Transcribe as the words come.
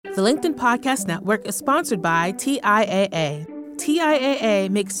The LinkedIn Podcast Network is sponsored by TIAA. TIAA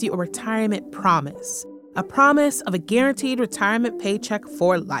makes you a retirement promise, a promise of a guaranteed retirement paycheck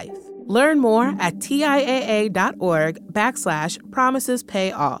for life. Learn more at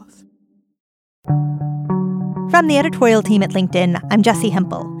TIAA.org/promisespayoff. From the editorial team at LinkedIn, I'm Jessi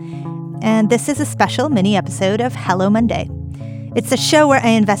Hempel, and this is a special mini episode of Hello Monday. It's a show where I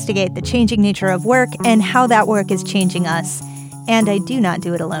investigate the changing nature of work and how that work is changing us. And I do not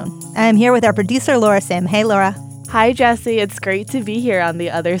do it alone. I'm here with our producer, Laura Sim. Hey, Laura. Hi, Jessi. It's great to be here on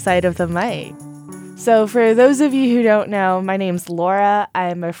the other side of the mic. So for those of you who don't know, my name's Laura.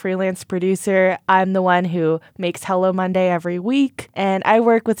 I'm a freelance producer. I'm the one who makes Hello Monday every week. And I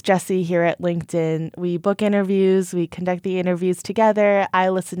work with Jessi here at LinkedIn. We book interviews. We conduct the interviews together. I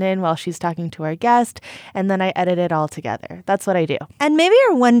listen in while she's talking to our guest. And then I edit it all together. That's what I do. And maybe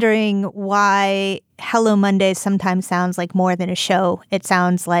you're wondering why Hello Monday sometimes sounds like more than a show. It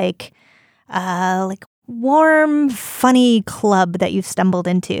sounds like warm, funny club that you've stumbled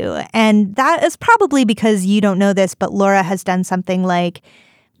into. And that is probably because you don't know this, but Laura has done something like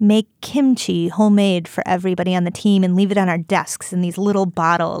make kimchi homemade for everybody on the team and leave it on our desks in these little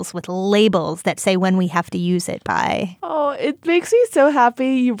bottles with labels that say when we have to use it by. Oh, it makes me so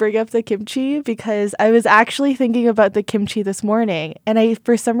happy you bring up the kimchi because I was actually thinking about the kimchi this morning and I,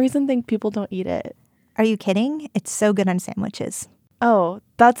 for some reason, think people don't eat it. Are you kidding? It's so good on sandwiches. Oh,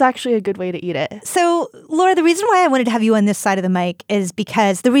 that's actually a good way to eat it. So, Laura, the reason why I wanted to have you on this side of the mic is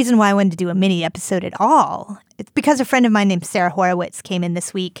because the reason why I wanted to do a mini episode at all, it's because a friend of mine named Sarah Horowitz came in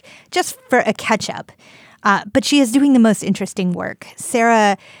this week just for a catch-up. But she is doing the most interesting work.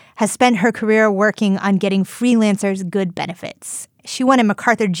 Sarah has spent her career working on getting freelancers good benefits. She won a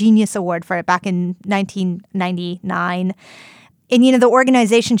MacArthur Genius Award for it back in 1999. And, the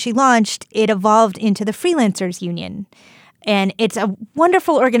organization she launched, it evolved into the Freelancers Union. And it's a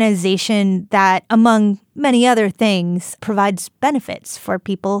wonderful organization that, among many other things, provides benefits for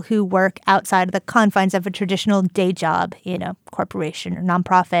people who work outside of the confines of a traditional day job in a corporation or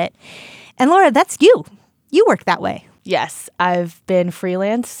nonprofit. And Laura, that's you. You work that way. Yes, I've been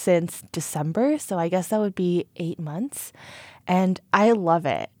freelance since December, so I guess that would be 8 months. And I love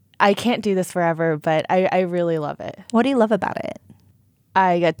it. I can't do this forever, but I really love it. What do you love about it?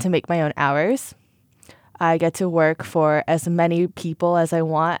 I get to make my own hours. I get to work for as many people as I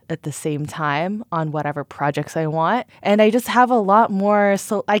want at the same time on whatever projects I want. And I just have a lot more,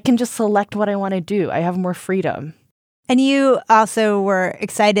 so I can just select what I want to do. I have more freedom. And you also were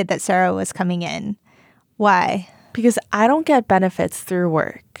excited that Sarah was coming in. Why? Because I don't get benefits through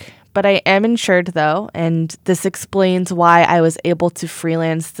work. But I am insured, though, and this explains why I was able to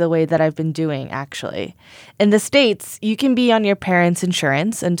freelance the way that I've been doing, actually. In the States, you can be on your parents'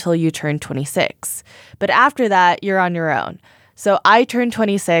 insurance until you turn 26. But after that, you're on your own. So I turned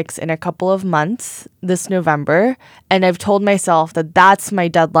 26 in a couple of months this November, and I've told myself that that's my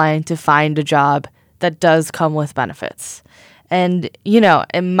deadline to find a job that does come with benefits. And,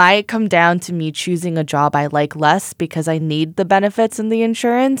 it might come down to me choosing a job I like less because I need the benefits and the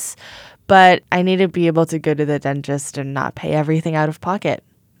insurance, but I need to be able to go to the dentist and not pay everything out of pocket.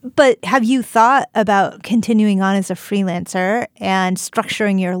 But have you thought about continuing on as a freelancer and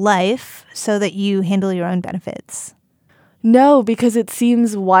structuring your life so that you handle your own benefits? No, because it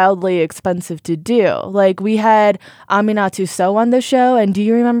seems wildly expensive to do. Like, we had Aminatou Sow on the show, and do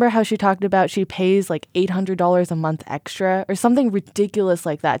you remember how she talked about she pays like $800 a month extra or something ridiculous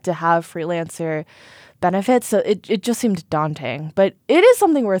like that to have freelancer benefits? So it just seemed daunting, but it is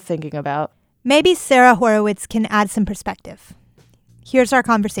something worth thinking about. Maybe Sarah Horowitz can add some perspective. Here's our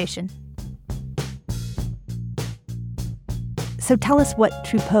conversation. So tell us what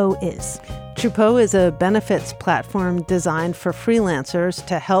Trupeau is. Trupeau is a benefits platform designed for freelancers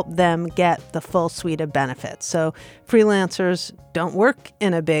to help them get the full suite of benefits. So freelancers don't work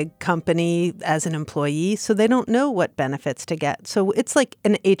in a big company as an employee, so they don't know what benefits to get. So it's like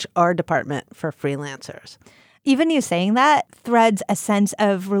an HR department for freelancers. Even you saying that threads a sense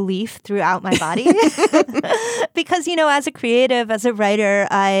of relief throughout my body. Because, as a creative, as a writer,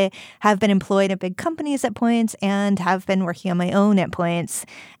 I have been employed at big companies at points and have been working on my own at points.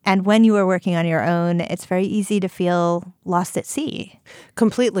 And when you are working on your own, it's very easy to feel lost at sea.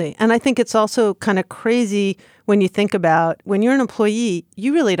 Completely. And I think it's also kind of crazy when you think about when you're an employee,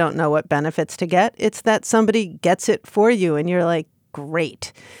 you really don't know what benefits to get. It's that somebody gets it for you and you're like,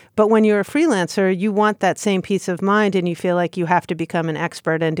 great. But when you're a freelancer, you want that same peace of mind and you feel like you have to become an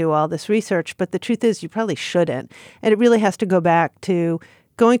expert and do all this research. But the truth is you probably shouldn't. And it really has to go back to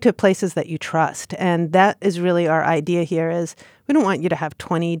going to places that you trust. And that is really our idea here is we don't want you to have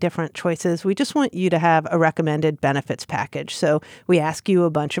 20 different choices. We just want you to have a recommended benefits package. So we ask you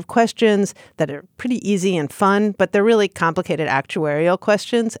a bunch of questions that are pretty easy and fun, but they're really complicated actuarial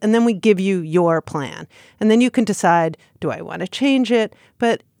questions. And then we give you your plan. And then you can decide, do I want to change it?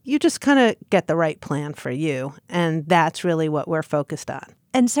 But you just kind of get the right plan for you. And that's really what we're focused on.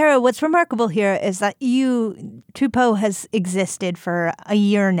 And Sarah, what's remarkable here is that Truepo has existed for a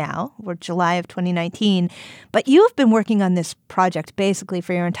year now, or July of 2019, but you've been working on this project basically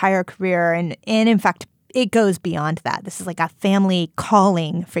for your entire career. And in fact, it goes beyond that. This is like a family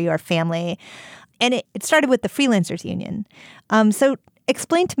calling for your family. And it started with the Freelancers Union. So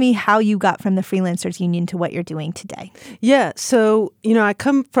explain to me how you got from the Freelancers Union to what you're doing today. Yeah. So, I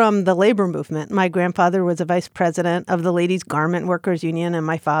come from the labor movement. My grandfather was a vice president of the Ladies Garment Workers Union, and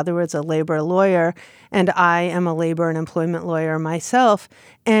my father was a labor lawyer. And I am a labor and employment lawyer myself.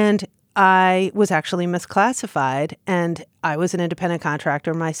 And I was actually misclassified, and I was an independent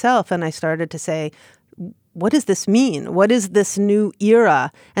contractor myself. And I started to say, what does this mean? What is this new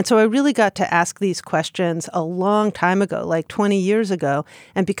era? And so I really got to ask these questions a long time ago, like 20 years ago.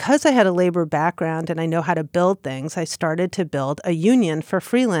 And because I had a labor background and I know how to build things, I started to build a union for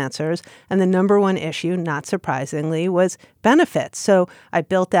freelancers. And the number one issue, not surprisingly, was benefits. So I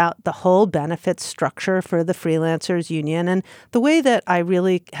built out the whole benefits structure for the Freelancers Union. And the way that I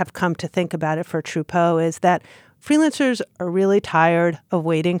really have come to think about it for Truepo is that freelancers are really tired of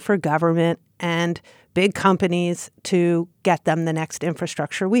waiting for government and big companies to get them the next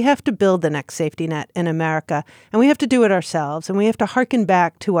infrastructure. We have to build the next safety net in America, and we have to do it ourselves. And we have to hearken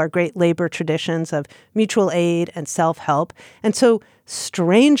back to our great labor traditions of mutual aid and self-help. And so,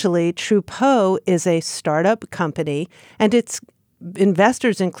 strangely, Truepo is a startup company, and its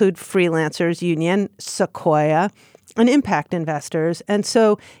investors include Freelancers Union, Sequoia, and impact investors. And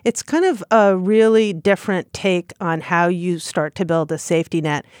so it's kind of a really different take on how you start to build a safety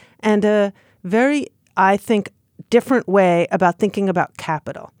net, and a very, I think, different way about thinking about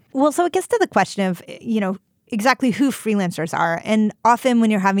capital. Well, so it gets to the question of, exactly who freelancers are. And often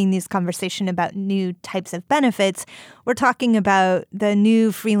when you're having these conversations about new types of benefits, we're talking about the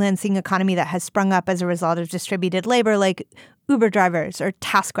new freelancing economy that has sprung up as a result of distributed labor, like Uber drivers or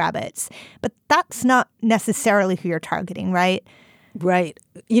TaskRabbits. But that's not necessarily who you're targeting, right? Right.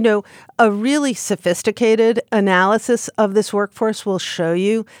 A really sophisticated analysis of this workforce will show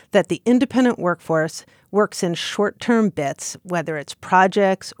you that the independent workforce works in short-term bits, whether it's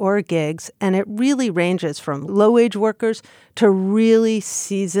projects or gigs, and it really ranges from low-wage workers to really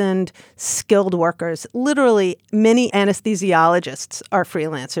seasoned, skilled workers. Literally, many anesthesiologists are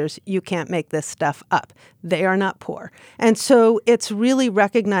freelancers. You can't make this stuff up. They are not poor. And so it's really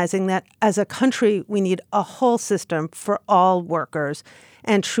recognizing that as a country, we need a whole system for all workers.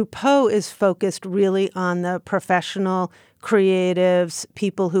 And Truepo is focused really on the professional creatives,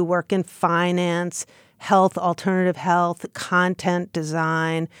 people who work in finance, health, alternative health, content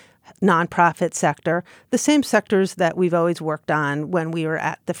design, nonprofit sector, the same sectors that we've always worked on when we were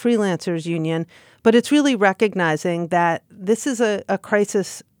at the Freelancers Union. But it's really recognizing that this is a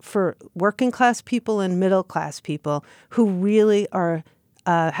crisis for working class people and middle class people who really are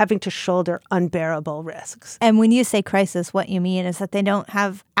having to shoulder unbearable risks. And when you say crisis, what you mean is that they don't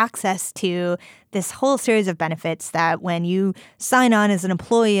have access to this whole series of benefits that when you sign on as an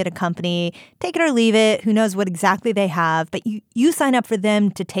employee at a company, take it or leave it, who knows what exactly they have, but you sign up for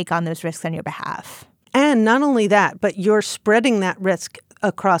them to take on those risks on your behalf. And not only that, but you're spreading that risk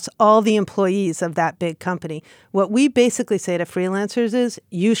across all the employees of that big company. What we basically say to freelancers is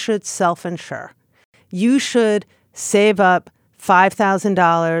you should self-insure. You should save up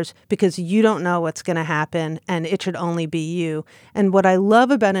 $5,000 because you don't know what's going to happen, and it should only be you. And what I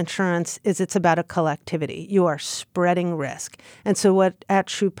love about insurance is it's about a collectivity. You are spreading risk. And so what at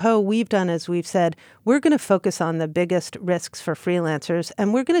Truepo we've done is we've said, we're going to focus on the biggest risks for freelancers,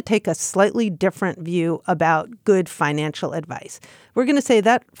 and we're going to take a slightly different view about good financial advice. We're going to say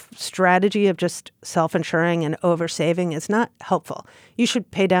that strategy of just self-insuring and over-saving is not helpful. You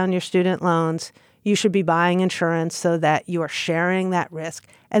should pay down your student loans. You should be buying insurance so that you are sharing that risk,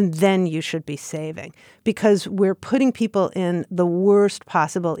 and then you should be saving, because we're putting people in the worst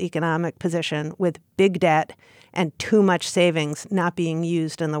possible economic position with big debt and too much savings not being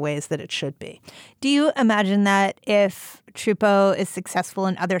used in the ways that it should be. Do you imagine that if Truepo is successful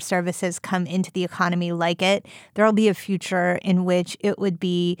and other services come into the economy like it, there will be a future in which it would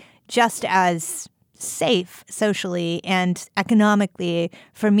be just as safe socially and economically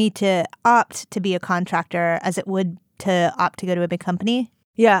for me to opt to be a contractor as it would to opt to go to a big company?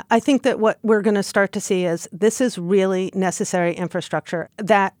 Yeah, I think that what we're going to start to see is this is really necessary infrastructure,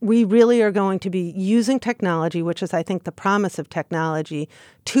 that we really are going to be using technology, which is, I think, the promise of technology,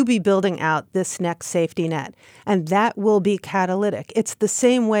 to be building out this next safety net. And that will be catalytic. It's the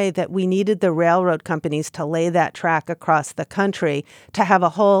same way that we needed the railroad companies to lay that track across the country to have a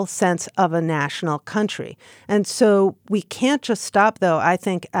whole sense of a national country. And so we can't just stop, though, I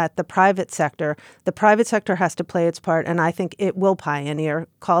think, at the private sector. The private sector has to play its part, and I think it will pioneer.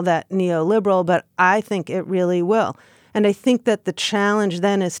 Call that neoliberal, but I think it really will. And I think that the challenge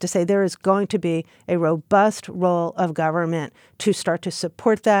then is to say there is going to be a robust role of government to start to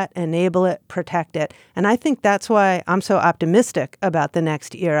support that, enable it, protect it. And I think that's why I'm so optimistic about the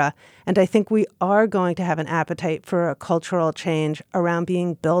next era. And I think we are going to have an appetite for a cultural change around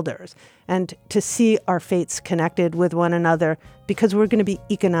being builders and to see our fates connected with one another, because we're going to be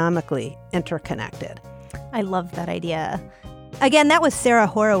economically interconnected. I love that idea. Again, that was Sarah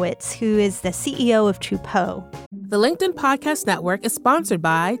Horowitz, who is the CEO of Truepo. The LinkedIn Podcast Network is sponsored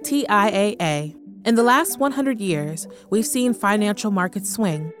by TIAA. In the last 100 years, we've seen financial markets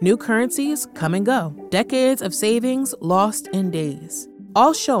swing, new currencies come and go, decades of savings lost in days,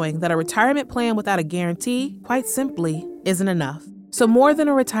 all showing that a retirement plan without a guarantee, quite simply, isn't enough. So more than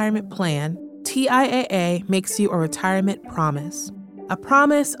a retirement plan, TIAA makes you a retirement promise. A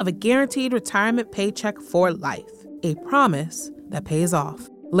promise of a guaranteed retirement paycheck for life. A promise that pays off.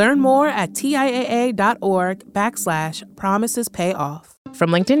 Learn more at TIAA.org/promisespayoff. From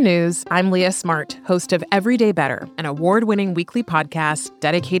LinkedIn News, I'm Leah Smart, host of Everyday Better, an award-winning weekly podcast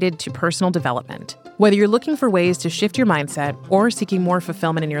dedicated to personal development. Whether you're looking for ways to shift your mindset or seeking more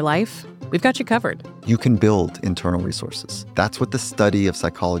fulfillment in your life, we've got you covered. You can build internal resources. That's what the study of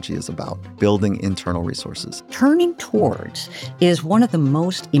psychology is about, building internal resources. Turning towards is one of the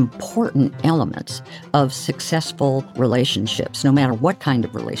most important elements of successful relationships, no matter what kind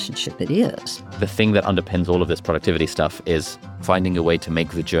of relationship it is. The thing that underpins all of this productivity stuff is finding a way to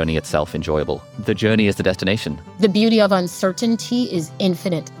make the journey itself enjoyable. The journey is the destination. The beauty of uncertainty is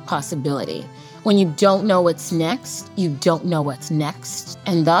infinite possibility. When you don't know what's next, you don't know what's next,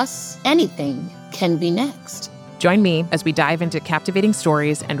 and thus anything can be next. Join me as we dive into captivating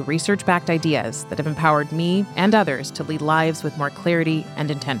stories and research-backed ideas that have empowered me and others to lead lives with more clarity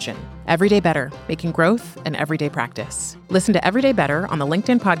and intention. Everyday Better, making growth an everyday practice. Listen to Everyday Better on the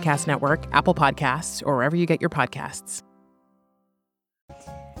LinkedIn Podcast Network, Apple Podcasts, or wherever you get your podcasts.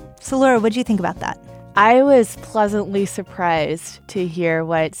 So Laura, what do you think about that? I was pleasantly surprised to hear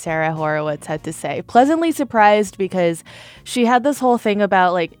what Sarah Horowitz had to say. Pleasantly surprised because she had this whole thing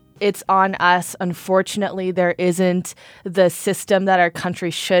about, like, it's on us. Unfortunately, there isn't the system that our country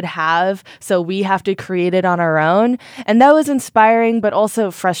should have, so we have to create it on our own. And that was inspiring, but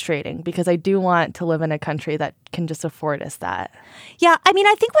also frustrating, because I do want to live in a country that can just afford us that. Yeah, I mean,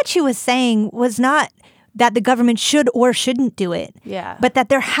 I think what she was saying was not that the government should or shouldn't do it. Yeah. But that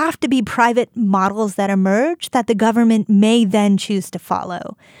there have to be private models that emerge that the government may then choose to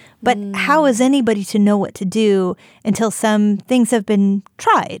follow. But how is anybody to know what to do until some things have been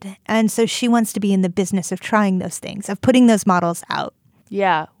tried? And so she wants to be in the business of trying those things, of putting those models out.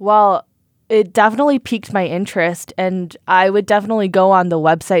 Yeah, well, it definitely piqued my interest, and I would definitely go on the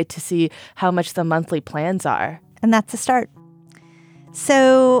website to see how much the monthly plans are. And that's a start.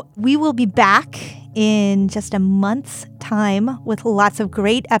 So we will be back in just a month's time with lots of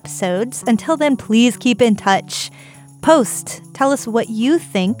great episodes. Until then, please keep in touch. Post. Tell us what you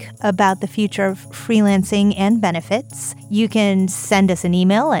think about the future of freelancing and benefits. You can send us an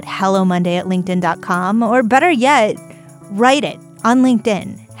email at hellomonday@linkedin.com, or better yet, write it on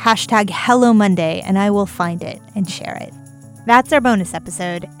LinkedIn. #HelloMonday, and I will find it and share it. That's our bonus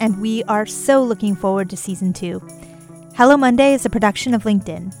episode, and we are so looking forward to season 2. Hello Monday is a production of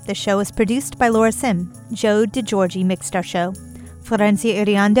LinkedIn. The show is produced by Laura Sim. Joe DeGiorgi mixed our show. Florencia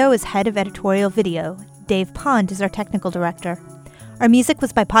Iriando is head of editorial video. Dave Pond is our technical director. Our music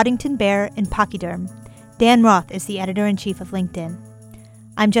was by Poddington Bear and Pachyderm. Dan Roth is the editor-in-chief of LinkedIn.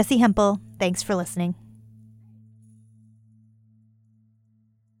 I'm Jessie Hempel. Thanks for listening.